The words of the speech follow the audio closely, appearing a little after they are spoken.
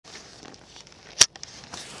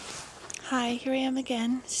Hi, here I am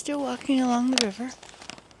again, still walking along the river.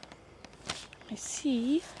 I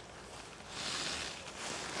see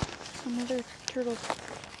another turtle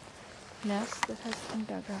nest that has been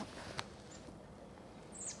dug up.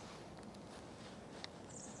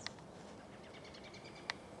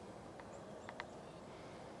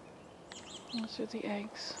 Those are the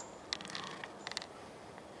eggs.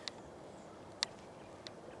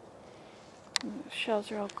 And the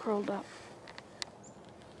shells are all curled up.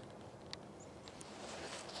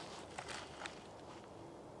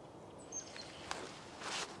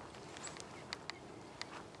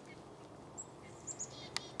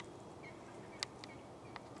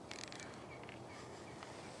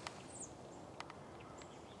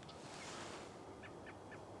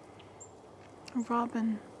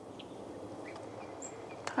 Robin.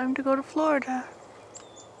 Time to go to Florida.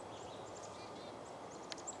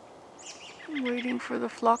 I'm waiting for the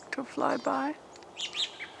flock to fly by.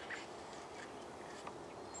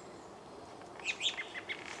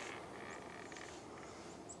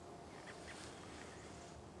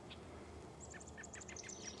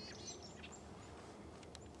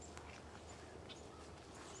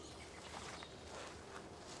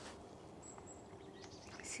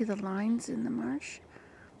 See the lines in the marsh?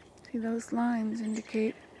 See, those lines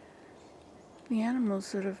indicate the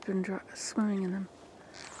animals that have been swimming in them.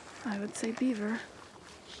 I would say beaver.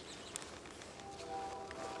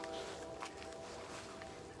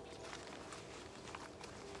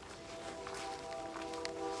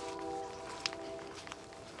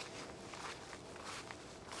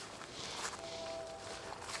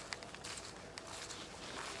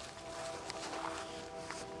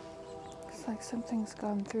 Looks like something's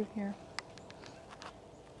gone through here.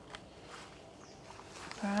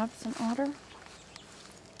 Perhaps an otter?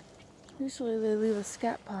 Usually they leave a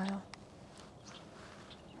scat pile.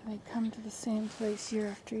 They come to the same place year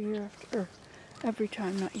after year after, or every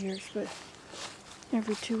time, not years, but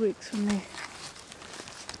every 2 weeks when they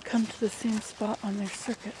come to the same spot on their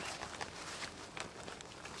circuit.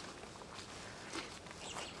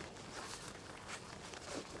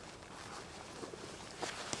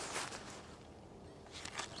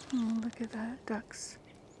 Oh, look at that, ducks.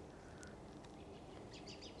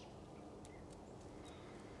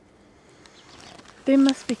 They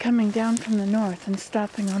must be coming down from the north and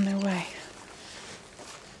stopping on their way.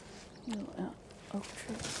 Little oak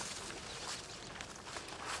tree.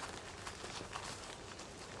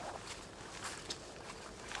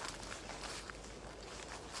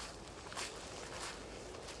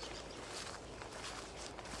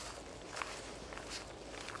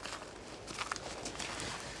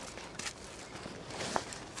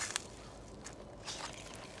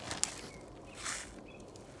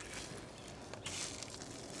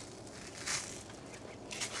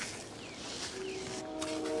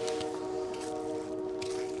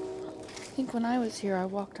 I think when I was here, I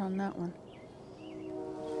walked on that one.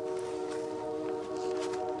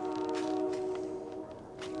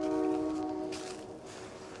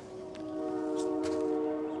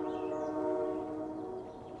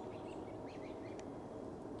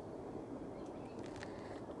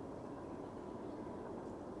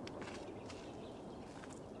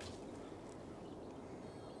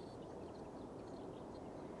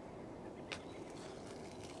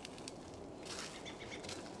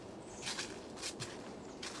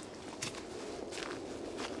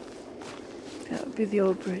 That would be the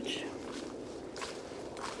old bridge.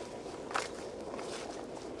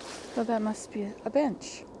 So that must be a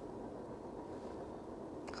bench.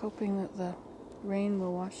 Hoping that the rain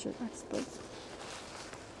will wash it, I suppose.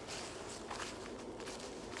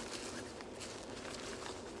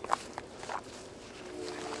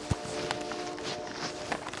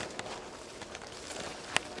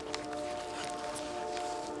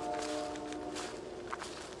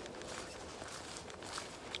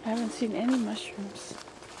 I haven't seen any mushrooms.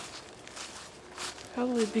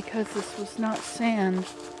 Probably because this was not sand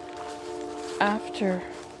after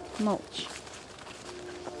mulch.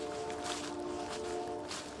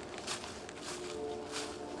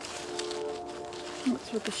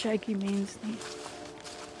 That's what the shaggy manes need.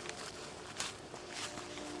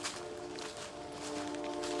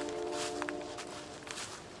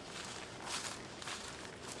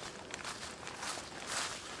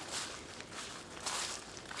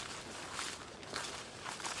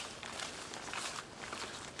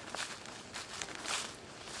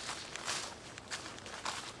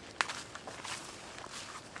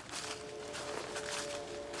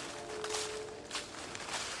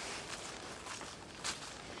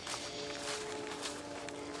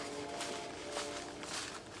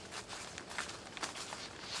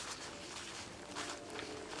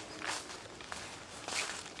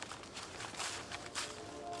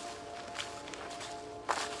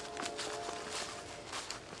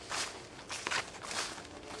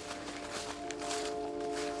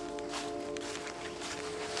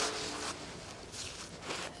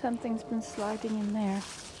 Something's been sliding in there.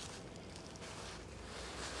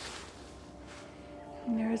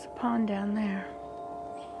 And there is a pond down there.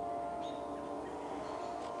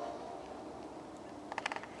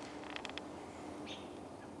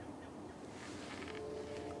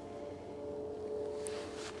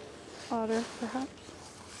 Otter, perhaps?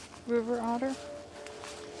 River otter?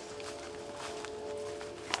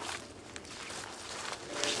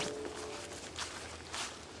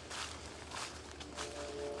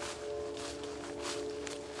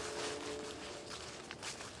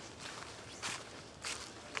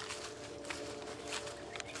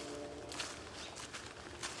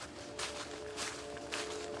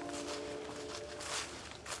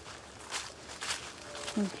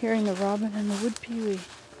 I'm hearing the robin and the wood pewee.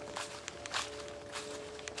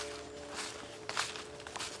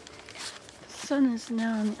 The sun is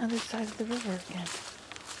now on the other side of the river again.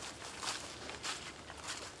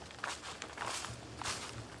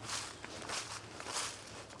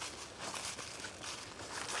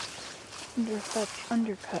 I wonder if that's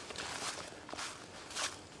undercut.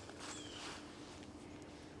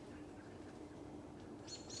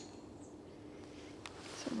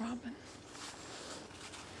 It's a robin.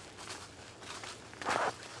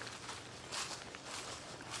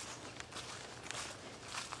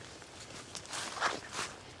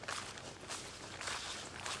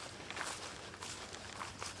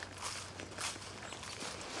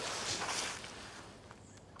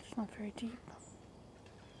 It's not very deep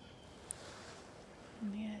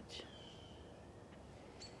on the edge.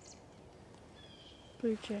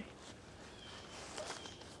 Blue jay.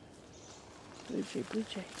 Blue jay, blue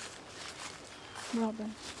jay.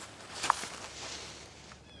 Robin.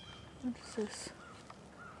 What is this?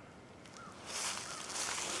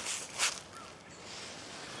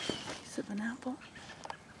 Piece of an apple.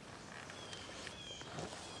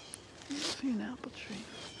 I see an apple tree.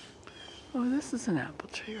 Oh, this is an apple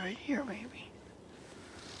tree right here, maybe.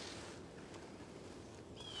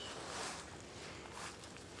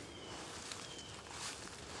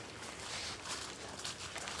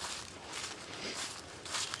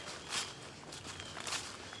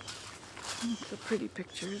 It's a pretty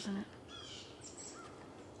picture, isn't it?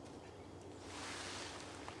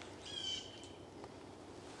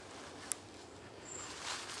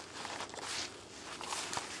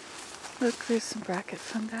 Look, there's some bracket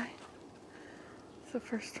fungi. It's the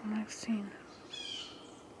first one I've seen.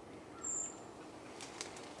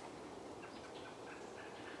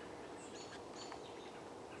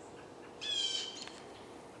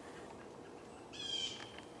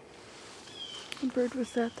 What bird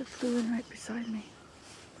was that flew in right beside me?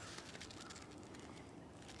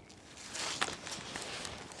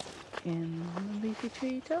 In the leafy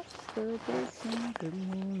treetops, the birds sing good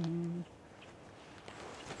morning.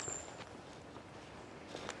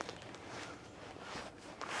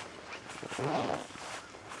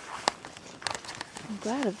 I'm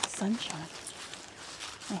glad of the sunshine.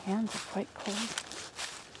 My hands are quite cold.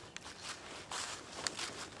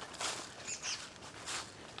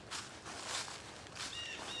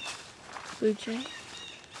 Blue jay.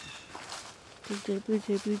 Blue jay, blue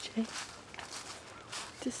jay, blue jay.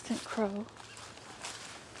 Distant crow.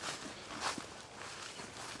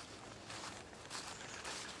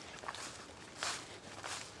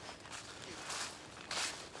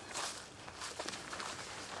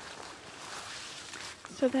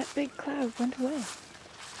 So that big cloud went away.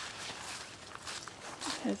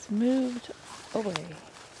 It has moved away.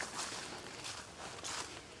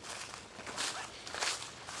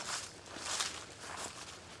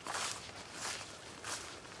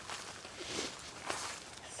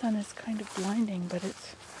 The sun is kind of blinding, but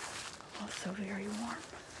it's also very warm.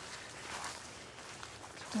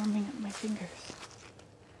 It's warming up my fingers.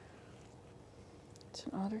 It's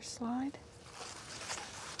an otter slide.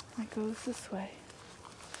 It goes this way.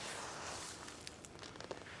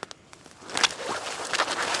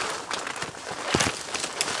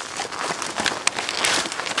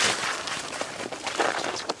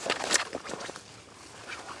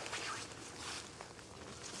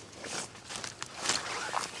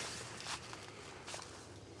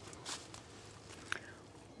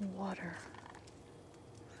 Water.